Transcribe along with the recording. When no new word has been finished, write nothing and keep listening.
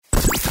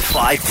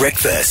5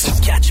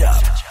 Breakfast. Catch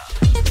up.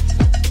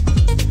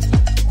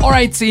 All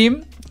right,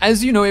 team.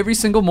 As you know, every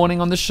single morning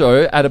on the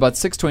show at about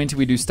 6:20,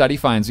 we do study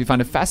finds. We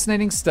find a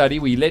fascinating study.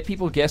 We let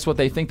people guess what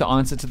they think the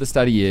answer to the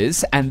study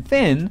is, and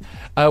then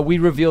we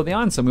reveal the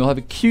answer. And we'll have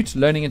a cute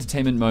learning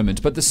entertainment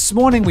moment. But this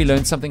morning, we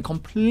learned something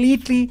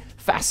completely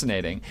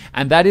fascinating,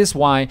 and that is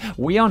why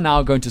we are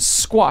now going to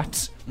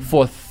squat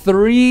for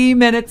 3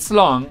 minutes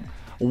long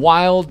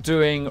while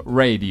doing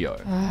radio.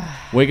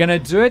 We're going to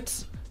do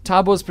it.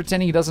 Tabo's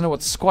pretending he doesn't know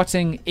what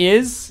squatting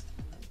is.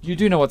 You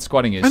do know what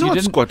squatting is. I know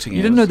what squatting is.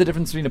 You didn't know the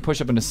difference between a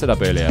push-up and a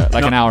sit-up earlier,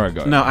 an hour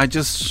ago. No, I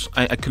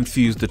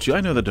confused the two.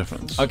 I know the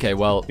difference. Okay,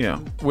 well, Yeah.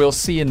 We'll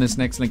see in this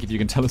next link if you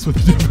can tell us what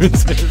the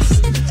difference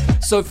is.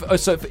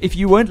 So if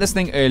you weren't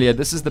listening earlier,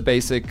 this is the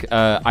basic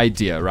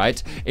idea,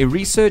 right? A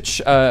research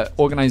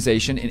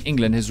organization in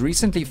England has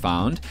recently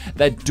found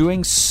that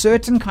doing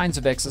certain kinds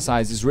of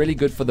exercise is really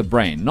good for the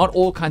brain. Not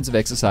all kinds of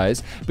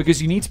exercise, because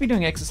you need to be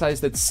doing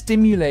exercise that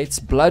stimulates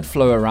blood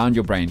flow around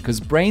your brain, because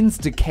brains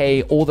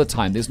decay all the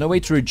time. There's no way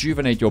to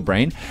rejuvenate your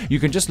brain. You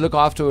can just look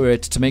after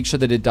it to make sure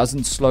that it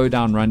doesn't slow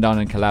down, run down,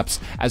 and collapse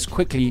as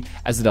quickly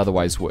as it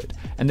otherwise would.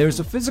 And there is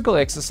a physical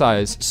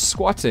exercise,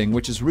 squatting,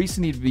 which has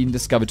recently been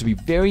discovered to be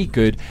very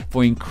good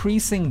for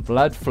increasing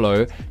blood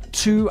flow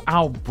to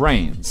our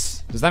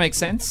brains. Does that make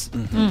sense?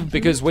 Mm-hmm.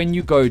 Because when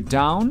you go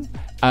down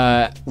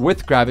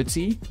with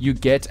gravity, you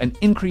get an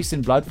increase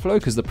in blood flow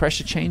because the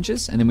pressure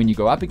changes. And then when you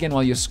go up again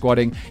while you're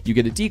squatting, you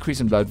get a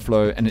decrease in blood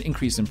flow and an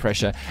increase in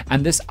pressure.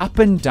 And this up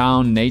and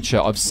down nature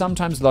of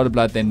sometimes a lot of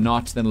blood, then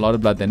not, then a lot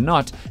of blood, then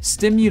not,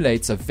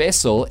 stimulates a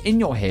vessel in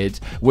your head,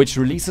 which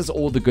releases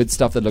all the good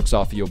stuff that looks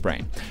after your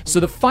brain.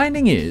 So the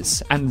finding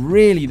is, and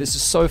really this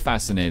is so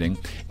fascinating,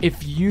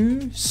 if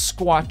you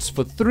squat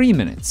for 3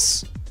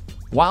 minutes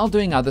while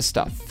doing other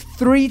stuff,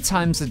 3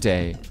 times a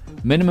day,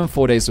 minimum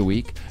 4 days a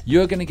week,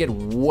 you're going to get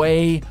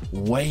way,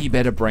 way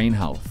better brain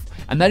health.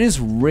 And that is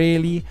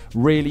really,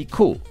 really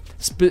cool.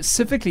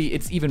 Specifically,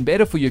 it's even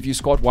better for you if you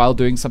squat while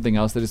doing something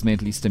else that is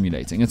mentally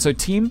stimulating. And so,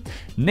 team,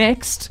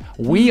 next,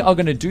 we are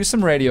going to do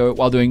some radio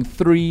while doing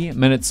 3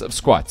 minutes of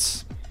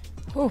squats.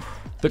 Oof.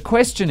 The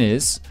question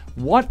is,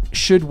 what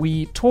should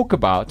we talk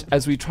about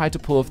as we try to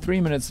pull off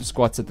 3 minutes of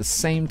squats at the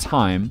same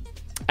time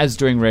as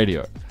doing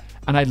radio?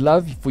 And I'd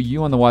love for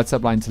you on the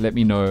WhatsApp line to let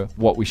me know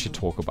what we should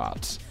talk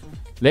about.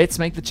 Let's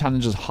make the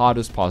challenge as hard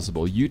as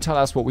possible. You tell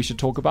us what we should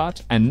talk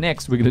about, and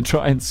next we're going to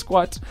try and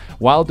squat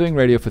while doing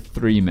radio for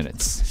 3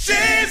 minutes.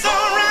 She's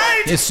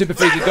alright. Here's Super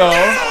Freaky Girl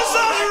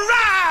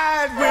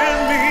Alright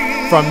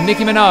with me. from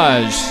Nicki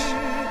Minaj.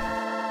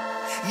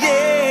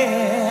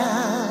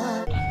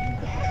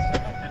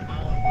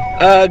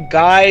 Yeah.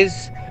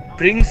 Guys,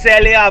 bring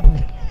Sally up.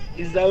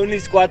 It's the only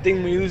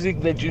squatting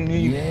music that you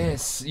need.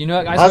 Yes. You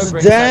know, guys, How's don't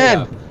bring Sally Dan?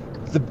 up.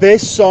 The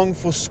best song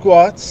for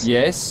squats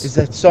Yes. is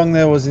that song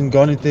that was in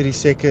Gone in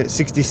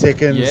 60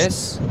 Seconds.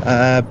 Yes.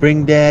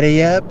 Bring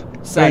daddy up,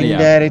 Sally bring up.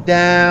 daddy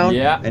down.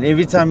 Yeah. And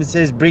every time it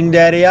says bring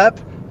daddy up,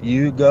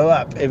 you go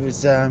up. Every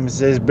time it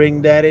says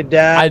bring daddy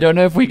down, I don't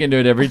know if we can do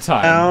it every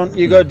time.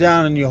 you go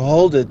down and you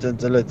hold it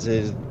until it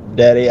says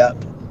daddy up.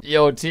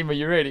 Yo, team, are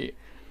you ready?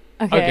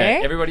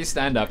 Okay. Everybody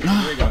stand up.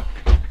 Here we go.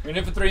 We're in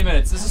it for 3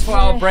 minutes. This is for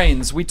our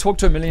brains. We talk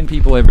to 1 million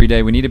people every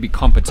day. We need to be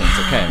competent,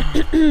 okay?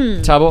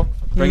 Tabo,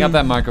 bring up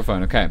that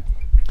microphone, okay?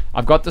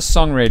 I've got the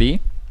song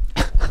ready.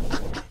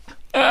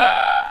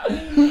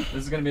 This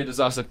is going to be a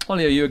disaster.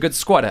 Holly, are you a good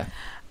squatter?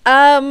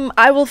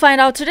 I will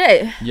find out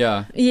today.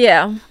 Yeah.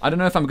 Yeah. I don't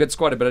know if I'm a good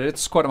squatter, but I did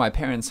squat at my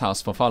parents'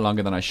 house for far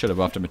longer than I should have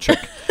after matric.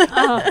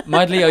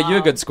 Maudley, are you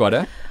a good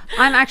squatter?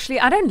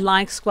 I don't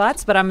like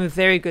squats, but I'm a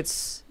very good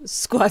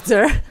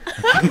squatter.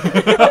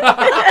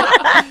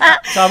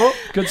 Tabo,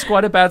 good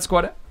squatter, bad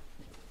squatter?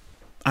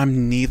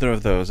 I'm neither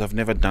of those. I've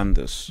never done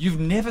this. You've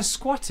never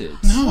squatted?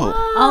 No.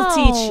 I'll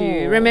teach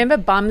you. Remember,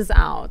 bums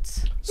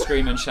out.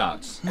 Scream and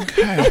shout.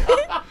 Okay.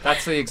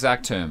 That's the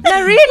exact term.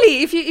 No,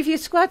 really. If you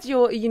squat,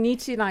 you need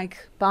to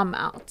bum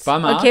out.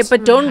 Bum out. Okay,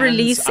 but don't Hands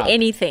release up.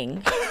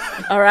 anything.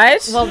 All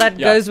right? Well, that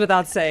Yeah. goes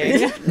without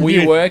saying.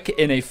 We work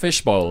in a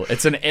fishbowl.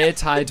 It's an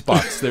airtight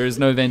box. There is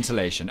no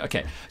ventilation.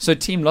 Okay. So,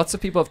 team, lots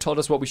of people have told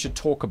us what we should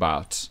talk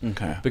about.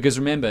 Okay. Because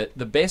remember,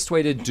 the best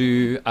way to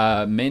do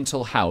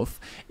mental health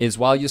is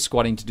while you're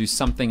squatting to do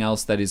something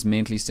else that is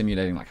mentally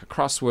stimulating, like a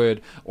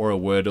crossword or a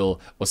Wordle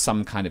or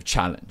some kind of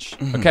challenge.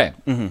 Okay.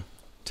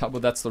 Well,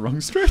 that's the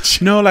wrong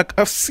stretch. No, like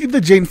I've seen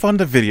the Jane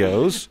Fonda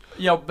videos.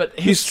 Yeah, but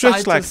You his stretch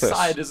side like to this.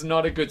 side is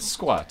not a good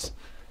squat.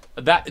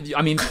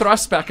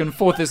 Thrust back and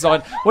forth is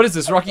on. What is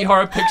this, Rocky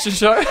Horror Picture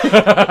Show?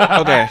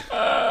 Okay.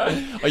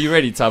 Are you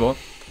ready, Tabo?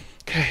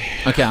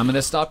 Okay, I'm going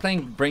to start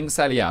playing Bring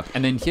Sally Up.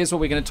 And then here's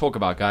what we're going to talk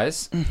about,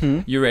 guys.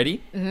 You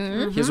ready?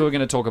 Here's what we're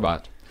going to talk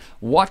about.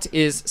 What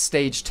is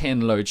stage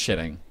 10 load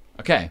shedding?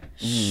 Okay.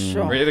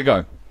 Sure. Ready to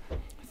go.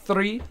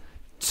 3,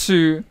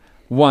 2,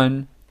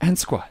 1, and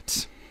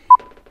squat.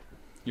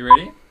 You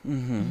ready?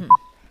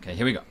 Okay,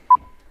 here we go.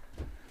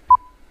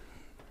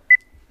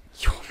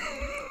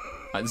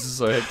 This is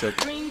so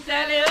hectic. Okay,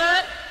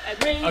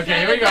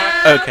 here we go.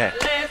 Okay.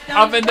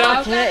 Up and down.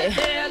 Okay.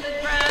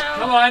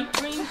 Come on.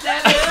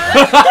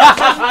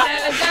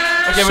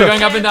 Okay, we're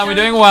going up and down. We're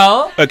doing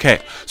well.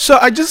 Okay, so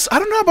I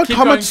don't know about Keep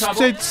how going, much Thabo.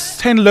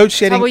 stage 10 load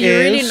shedding Tabo, is. you're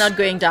really not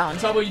going down.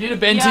 Tabo, you need to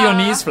bend to your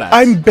knees flat.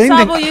 I'm bending.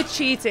 Tabo, you're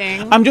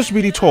cheating. I'm just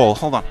really tall.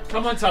 Hold on.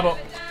 Come on, Tabo.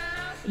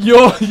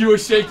 You were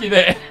shaky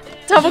there.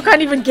 Tabo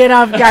can't even get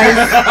up, guys.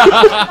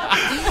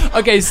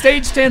 Okay,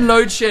 stage 10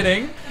 load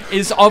shedding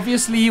is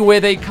obviously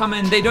where they come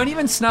in. They don't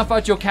even snuff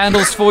out your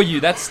candles for you.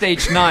 That's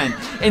stage 9.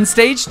 In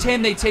stage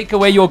 10, they take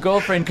away your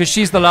girlfriend because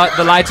she's the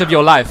light of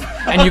your life.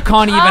 And you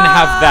can't even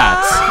have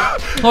that.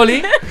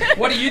 Holly,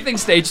 what do you think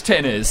stage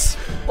 10 is?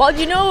 Well,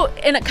 you know,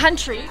 in a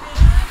country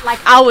like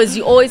ours,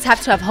 you always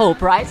have to have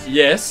hope, right?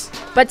 Yes.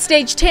 But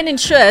stage 10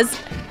 ensures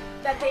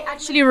that they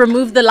actually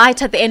remove the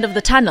light at the end of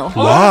the tunnel.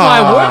 Oh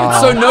my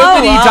word. So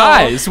nobody wow.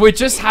 dies. We're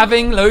just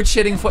having load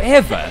shedding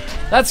forever.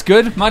 That's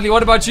good. Madly,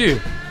 what about you?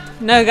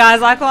 No,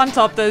 guys, I can't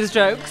top those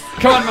jokes.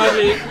 Come on,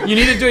 Madly. You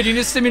need to do it. You need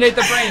to stimulate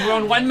the brain. We're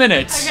on 1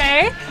 minute.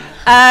 Okay.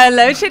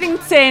 Load shedding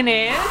 10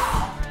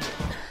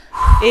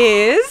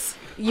 is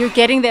You're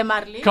getting there,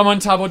 Marley. Come on,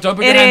 Tabo. Don't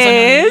put it your hands on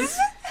your knees. is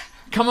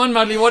Come on,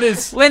 Madly. What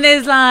is? when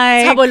there's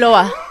like Tabo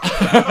lower.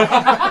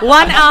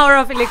 1 hour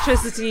of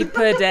electricity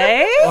per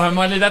day. Oh,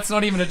 Madly, that's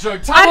not even a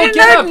joke. Tabo, I didn't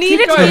get know up. it Keep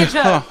needed to be going. a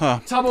joke.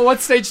 Tabo,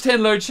 what's stage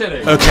 10 load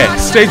shedding? Okay,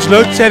 stage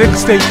load shedding,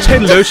 stage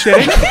 10 load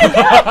shedding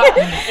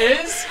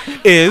Is?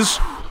 is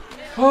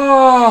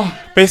Oh,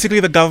 basically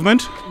the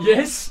government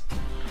yes.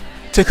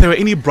 take away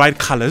any bright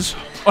colors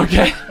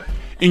Okay.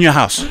 in your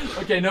house.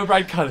 Okay, no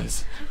bright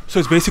colors. So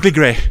it's basically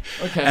grey.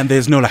 Okay. And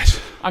there's no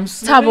light. I'm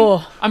smelling,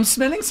 Tabo. I'm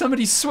smelling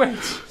somebody's sweat.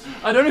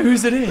 I don't know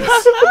whose it is.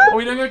 Are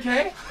we doing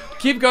okay?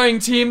 Keep going,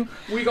 team.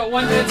 We got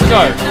 1 minute to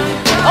go.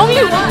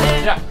 Only one.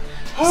 Yeah.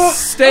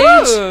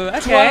 Stage Ooh,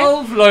 okay.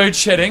 12 load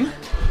shedding.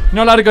 You're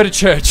not allowed to go to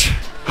church.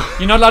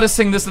 You're not allowed to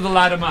sing This Little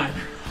Light of Mine.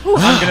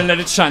 I'm going to let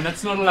it shine.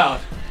 That's not allowed.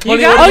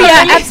 Holly, guys- what Oh, do you yeah,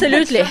 think?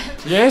 absolutely.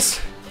 Yes?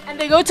 And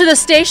they go to the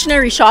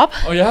stationery shop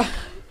Oh, yeah?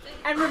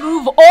 and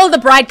remove all the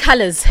bright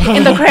colors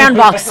in the crayon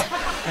box.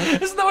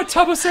 Isn't that what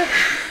Tabo said?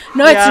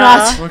 No, it's Yeah.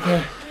 not.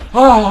 Okay.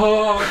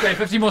 Oh, okay.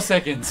 50 more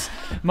seconds.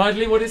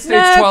 Madly, what is stage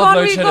No, 12 can't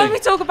load we shedding?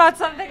 talk about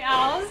something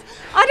else?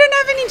 I don't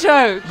have any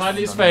jokes.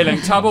 Madly's failing.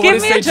 Tabo, what Give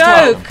is me a stage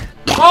joke.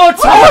 12?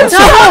 Oh, Tabo!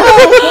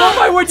 Oh,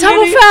 my word. you Tabo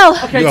nearly-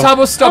 fell. Okay, Yeah.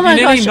 Tabo, stop. Oh my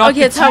you nearly gosh. knocked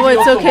Okay, the Tabo, TV it's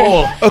off the okay.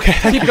 wall.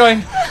 Okay. Keep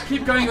going.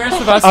 Keep going, rest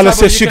of us. I'll Tabo,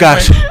 assist you can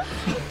guys. wait.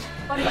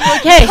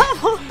 Okay.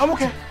 I'm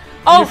okay.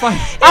 You're fine.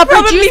 Our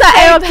probably producer, faked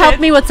Arab, it. helped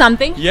me with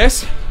something.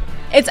 Yes?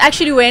 It's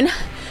actually when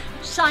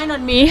Shine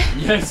On Me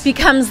Yes.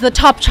 becomes the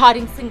top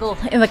charting single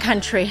in the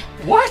country.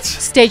 What?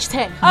 Stage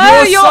 10.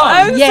 Oh, Your your song.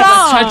 own Yes.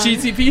 song.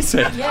 ChatGTP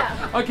said.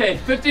 Yeah. Okay,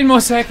 15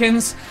 more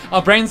seconds.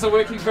 Our brains are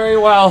working very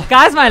well.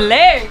 Guys, my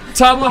leg.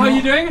 Tabo, how are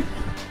you doing?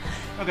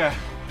 Okay.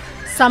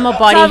 Summer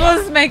Body.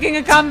 Tabo's making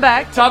a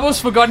comeback. Tabo's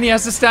forgotten he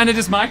has to stand at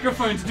his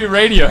microphone to do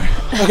radio.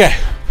 Okay.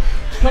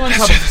 Come on,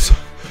 Tabo.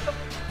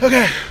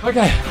 Okay.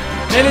 Okay,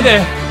 nearly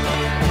there.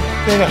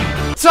 There you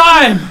go.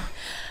 Time!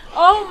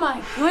 Oh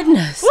my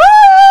goodness.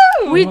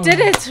 Woo! We did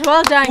it.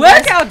 Well done,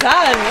 guys. Workout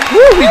done. Woo,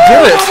 we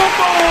did it.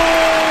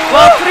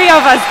 Well, 3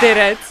 of us did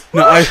it.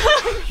 No, I.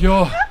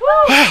 Yo.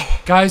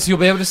 Guys, you'll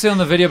be able to see on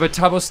the video, but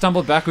Tabo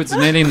stumbled backwards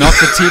and nearly knocked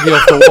the TV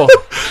off the wall.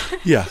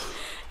 Yeah.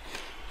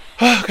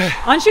 Okay.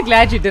 Aren't you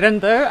glad you didn't,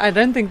 though? I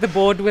don't think the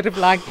board would have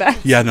liked that.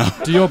 Yeah, no.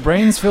 Do your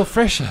brains feel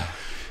fresher?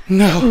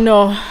 No.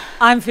 No.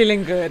 I'm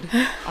feeling good.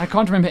 I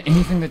can't remember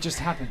anything that just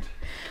happened.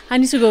 I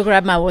need to go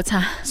grab my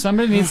water.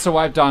 Somebody needs to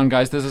wipe down,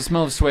 guys. There's a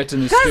smell of sweat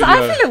in the Guys, studio.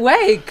 I feel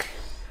awake.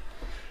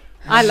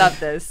 I love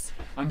this.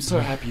 I'm so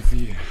happy for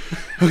you.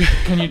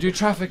 Can you do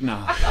traffic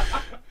now?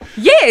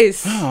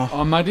 Yes.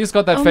 Oh, Madly's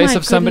got that Oh face my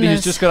of somebody who's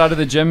goodness. just got out of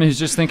the gym who's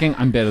just thinking,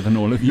 I'm better than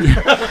all of you.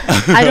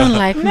 I don't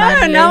like No,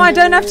 Madeline. now I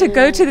don't have to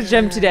go to the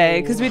gym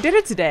today because we did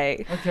it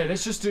today. Okay,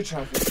 let's just do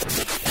traffic.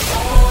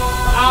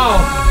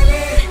 Ow!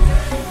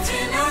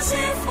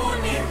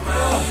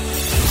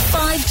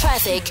 5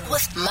 Traffic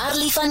with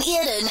Marley van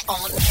Eerden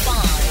on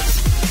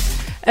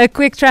 5. A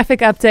quick traffic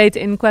update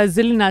in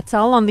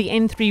KwaZulu-Natal on the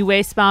N3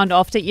 westbound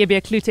after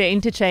Ebia Klute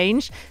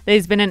interchange.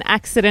 There's been an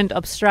accident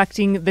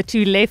obstructing the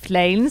 2 left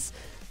lanes.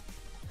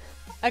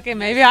 Okay,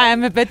 maybe I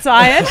am a bit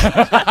tired.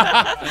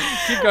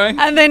 Keep going.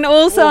 And then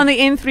also on the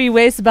N3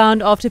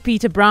 westbound after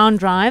Peter Brown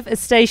Drive, a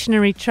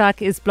stationary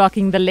truck is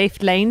blocking the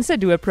left lane, so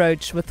do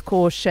approach with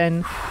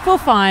caution. For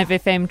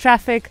 5FM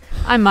traffic,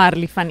 I'm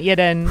Marley van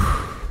Eerden.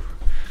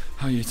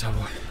 How are you,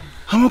 Tabo?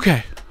 I'm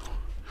okay.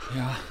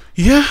 Yeah.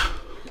 Yeah?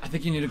 I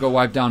think you need to go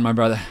wipe down, my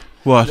brother.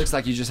 What? Looks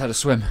like you just had a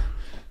swim.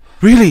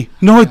 Really?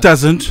 No, it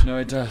doesn't. No,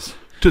 it does.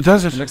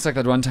 Does It it? looks like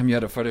that one time you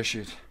had a photo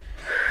shoot.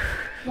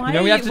 Why, You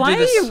know, we have to do why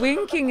this- are you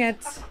winking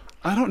at...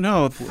 I don't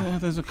know.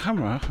 There's a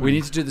camera. We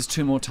need to do this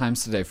 2 more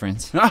times today,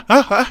 friends. So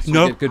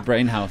No. we get good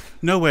brain health.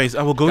 No ways.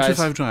 I will go to Guys.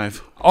 5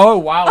 Drive. Oh,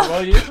 wow,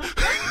 will you?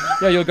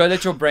 Yeah, you'll go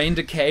let your brain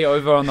decay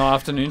over on the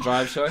afternoon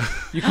drive show.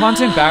 You can't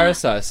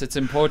embarrass us. It's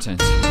important.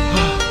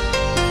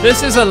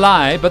 This is a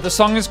lie, but the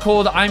song is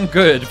called I'm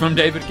Good from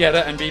David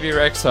Guetta and BB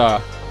Rexha.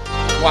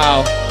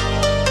 Wow.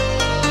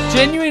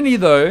 Genuinely,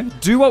 though,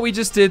 do what we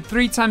just did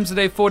 3 times a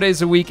day, 4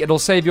 days a week. It'll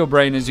save your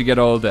brain as you get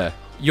older.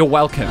 You're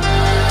welcome.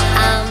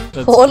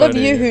 That's All of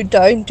funny. you who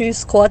don't do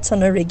squats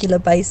on a regular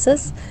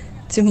basis,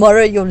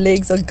 tomorrow your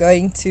legs are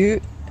going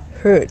to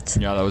hurt.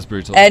 Yeah, that was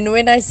brutal. And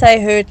when I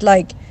say hurt,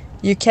 like,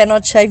 you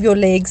cannot shave your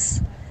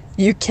legs,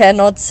 you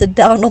cannot sit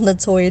down on the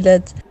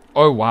toilet.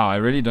 Oh wow, I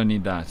really don't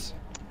need that.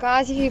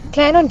 Guys, if you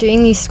plan on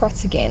doing these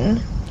squats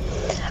again,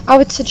 I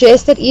would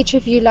suggest that each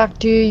of you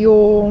do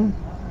your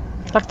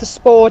the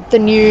sport, the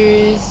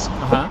news,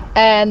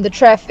 and the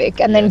traffic,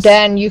 and then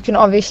Dan, you can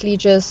obviously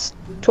just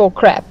talk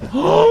crap.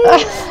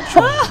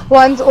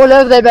 Once all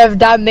of them have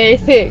done their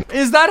thing.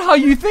 Is that how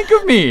you think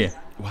of me?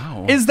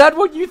 Wow. Is that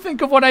what you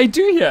think of what I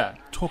do here?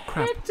 Talk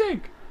crap.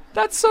 Hectic.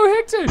 That's so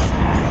hectic.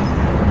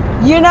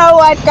 You know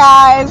what,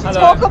 guys? Hello.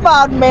 Talk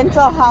about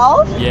mental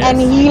health Yes.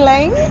 and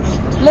healing.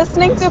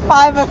 Listening to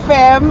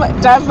 5FM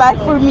does that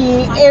for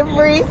me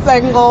every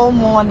single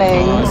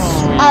morning.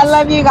 I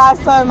love you guys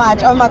so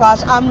much. Oh my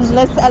gosh, I'm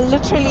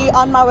literally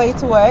on my way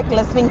to work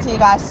listening to you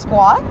guys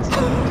squat.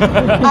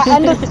 I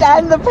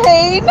understand the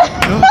pain.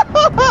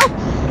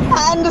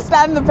 I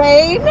understand the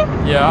pain.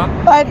 Yeah.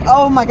 But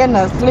oh my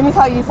goodness, let me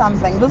tell you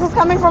something. This is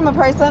coming from a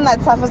person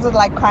that suffers with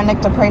like chronic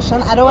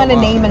depression. I don't want to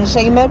name and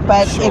shame it,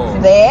 but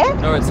it's there.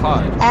 No, it's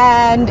hard.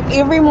 And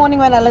every morning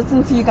when I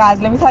listen to you guys,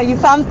 let me tell you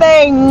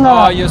something.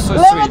 Oh, you're so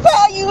Let sweet. me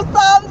tell you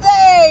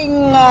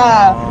something.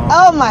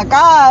 Oh my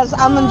gosh,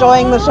 I'm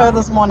enjoying the show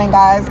this morning,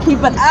 guys. Keep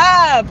it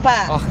up.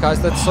 Oh, guys,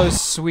 that's so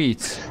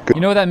sweet.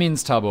 You know what that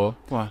means, Tabo?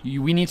 What?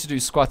 We need to do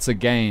squats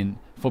again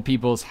for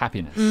people's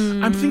happiness.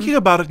 I'm thinking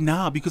about it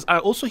now because I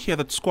also hear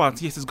that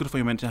squats, yes, it's good for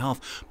your mental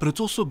health, but it's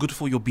also good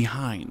for your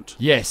behind.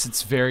 Yes,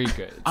 it's very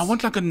good. I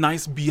want like a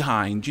nice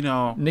behind, you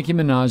know. Nicki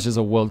Minaj is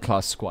a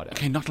world-class squatter.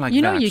 Okay, not like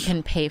You that. know you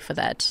can pay for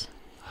that.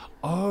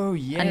 Oh,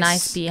 yes. A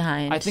nice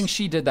behind. I think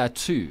she did that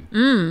too.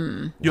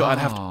 Yo, I'd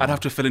have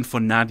to fill in for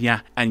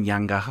Nadia and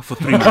Yanga for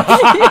 3 months.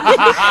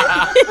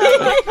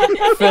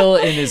 Fill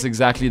in is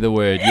exactly the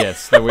word,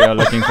 yes, that we are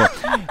looking for.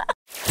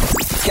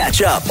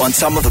 Catch up on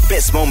some of the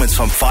best moments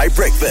from 5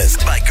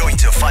 Breakfast by going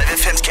to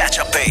 5FM's catch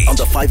up page on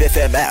the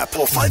 5FM app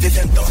or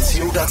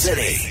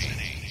 5FM.co.za.